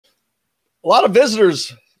A lot of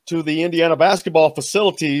visitors to the Indiana basketball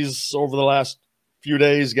facilities over the last few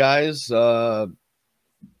days, guys.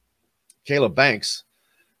 Caleb Banks,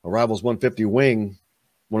 a Rivals 150 wing,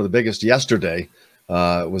 one of the biggest yesterday,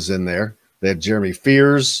 was in there. They had Jeremy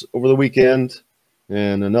Fears over the weekend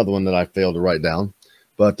and another one that I failed to write down.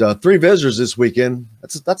 But 3 visitors this weekend.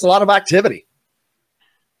 That's a lot of activity.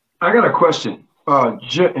 I got a question.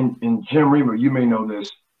 Jim Reamer, you may know this.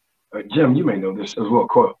 Jim, you may know this as well.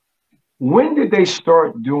 Quote. When did they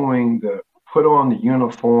start doing the put on the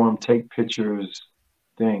uniform, take pictures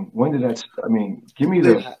thing? When did that? I mean, give me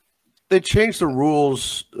the. They changed the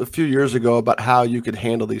rules a few years ago about how you could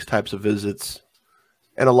handle these types of visits,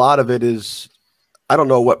 and a lot of it is, I don't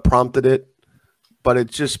know what prompted it, but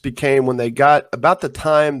it just became when they got about the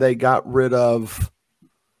time they got rid of.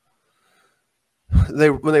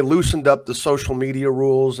 When they loosened up the social media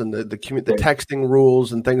rules and the texting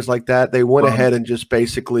rules and things like that, they went ahead and just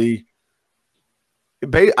basically.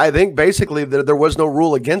 I think basically there was no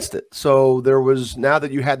rule against it. So there was, now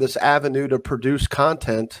that you had this avenue to produce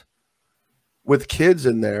content with kids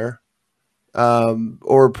in there,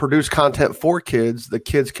 or produce content for kids, the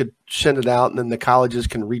kids could send it out and then the colleges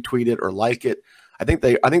can retweet it or like it. I think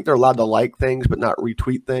they're allowed to like things, but not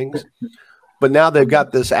retweet things. But now they've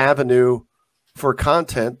got this avenue for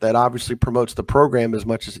content that obviously promotes the program as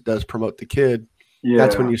much as it does promote the kid. Yeah.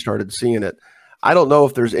 That's when you started seeing it. I don't know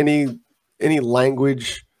if there's any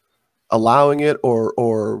language allowing it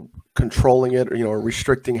or controlling it, or, or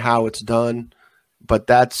restricting how it's done. But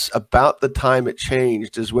that's about the time it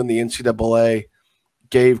changed, is when the NCAA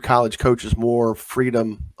gave college coaches more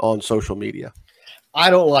freedom on social media. I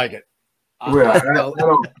don't like it. I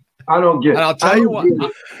don't get it. And I'll tell you what,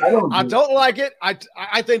 I don't like it.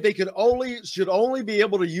 I think they should only be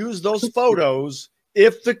able to use those photos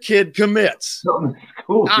if the kid commits.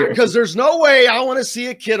 Because there's no way I want to see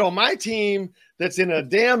a kid on my team that's in a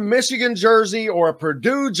damn Michigan jersey or a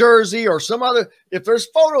Purdue jersey or some other. If there's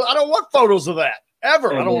photos, I don't want photos of that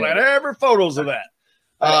ever. I don't want ever photos of that.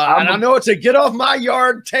 And I know it's a get off my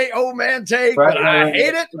yard old man take, but I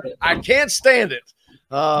hate it. I can't stand it.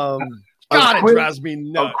 God, it drives me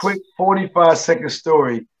nuts. A quick 45-second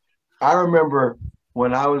story. I remember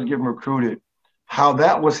when I was getting recruited, how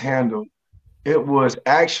that was handled. It was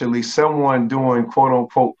actually someone doing quote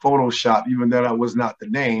unquote Photoshop, even though that was not the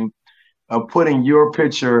name, of putting your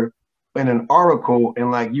picture in an article and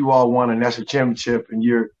like you all won a national championship and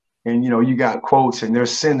you got quotes and they're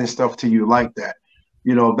sending stuff to you like that.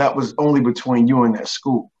 That was only between you and that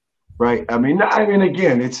school, right? I mean,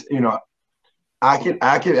 again, it's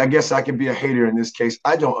I guess I could be a hater in this case.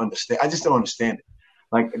 I don't understand. I just don't understand it.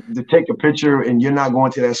 Like, to take a picture and you're not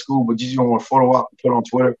going to that school, but you just don't want to photo up and put on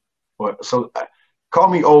Twitter. So call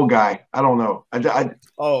me old guy. I don't know.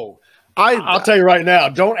 I'll tell you right now,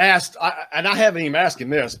 don't ask. And I haven't even asked him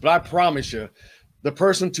this, but I promise you, the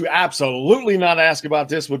person to absolutely not ask about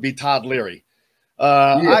this would be Todd Leary.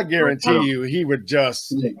 I guarantee you he would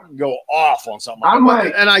just go off on something.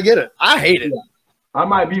 And I get it. I hate it. I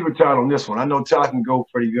might be with Todd on this one. I know Todd can go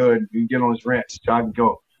pretty good. You can get on his rants. Todd can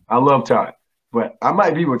go. I love Todd. But I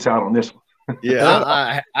might be with Todd on this one.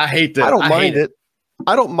 Yeah, I hate that. I don't mind it.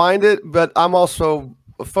 I don't mind it, but I'm also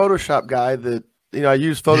a Photoshop guy that, I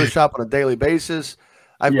use Photoshop on a daily basis.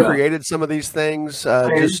 I've created some of these things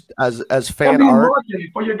just as fan art.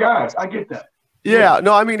 For your guys. I get that. Yeah.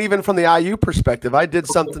 No, I mean, even from the IU perspective, I did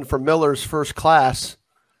something for Miller's first class.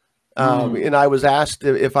 And I was asked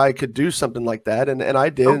if I could do something like that. And I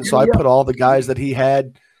did. And so I put all the guys that he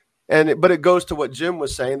had. But it goes to what Jim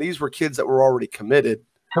was saying. These were kids that were already committed.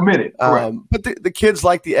 But the kids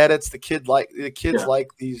like the edits. The kids like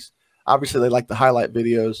these. Obviously, they like the highlight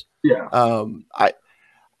videos. Yeah.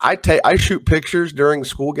 I shoot pictures during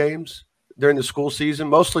school games, during the school season,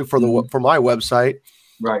 mostly for my website.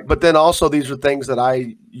 Right. But then also these are things that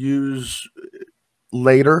I use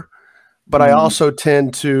later. But I also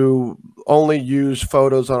tend to only use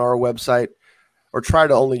photos on our website, or try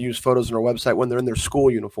to only use photos on our website when they're in their school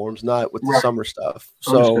uniforms, not with the summer stuff.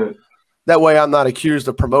 So that way I'm not accused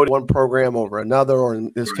of promoting one program over another, or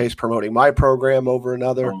in this case, promoting my program over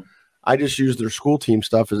another. I just use their school team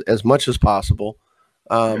stuff as much as possible.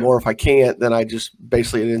 Or if I can't, then I just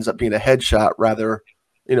basically, it ends up being a headshot rather,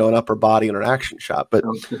 an upper body and an action shot.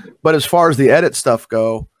 But as far as the edit stuff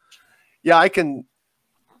go, I can.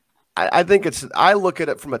 I think I look at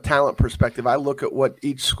it from a talent perspective. I look at what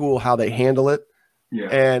each school, how they handle it,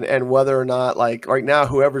 and whether or not, like right now,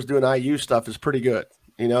 whoever's doing IU stuff is pretty good.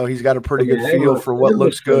 He's got a pretty good feel for what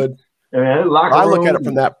looks good. I look at it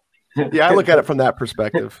from that. Yeah, I look at it from that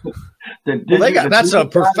perspective. That's a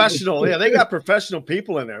professional. Yeah, they got professional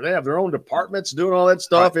people in there. They have their own departments doing all that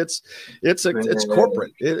stuff. Right. It's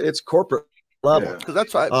corporate. It's corporate level. Because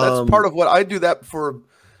that's part of what I do. That for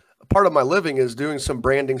part of my living is doing some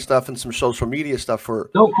branding stuff and some social media stuff for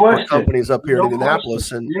companies up here in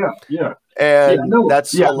Indianapolis. And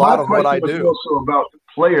that's a lot of what I do. Also about the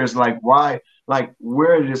players, like why, like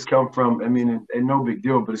where did this come from? I mean, and no big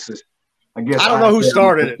deal, but it's just. I guess I don't know who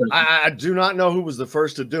started it. I do not know who was the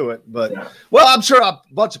first to do it, but well, I'm sure a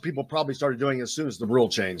bunch of people probably started doing it as soon as the rule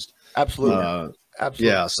changed. Absolutely, absolutely.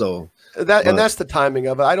 Yeah. So and that's the timing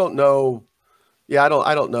of it. I don't know. Yeah, I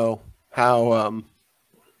don't know how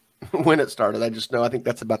when it started. I just know I think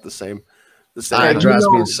that's about the same. It drives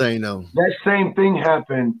me insane though. That same thing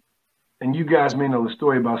happened, and you guys may know the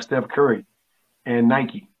story about Steph Curry and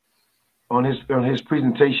Nike on his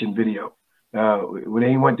presentation video. When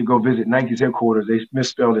he went to go visit Nike's headquarters, they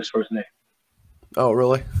misspelled his first name. Oh,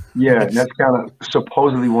 really? Yeah, and that's kind of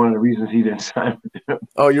supposedly one of the reasons he didn't sign with them.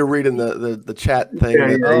 Oh, you're reading the chat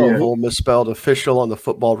thing. Whole misspelled official on the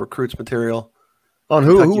football recruits material. On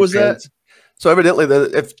who was that? So evidently,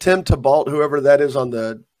 if Tim Tebow, whoever that is on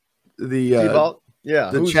the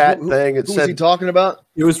chat thing, it who said was he talking about?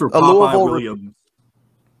 It was for Popeye Williams.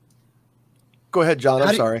 Go ahead, John.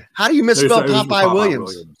 I'm sorry. How do you misspell Popeye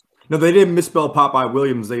Williams? No, they didn't misspell Popeye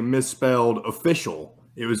Williams. They misspelled official.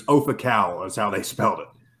 It was Ofacal. That's how they spelled it.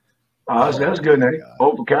 Oh, that's a good name.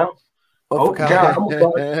 Ofacal.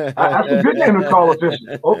 Ofacal. That's a good name to call official.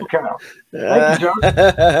 Ofacal. Thank you, John.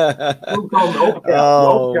 We'll call him Ofacal.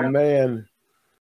 Oh, man.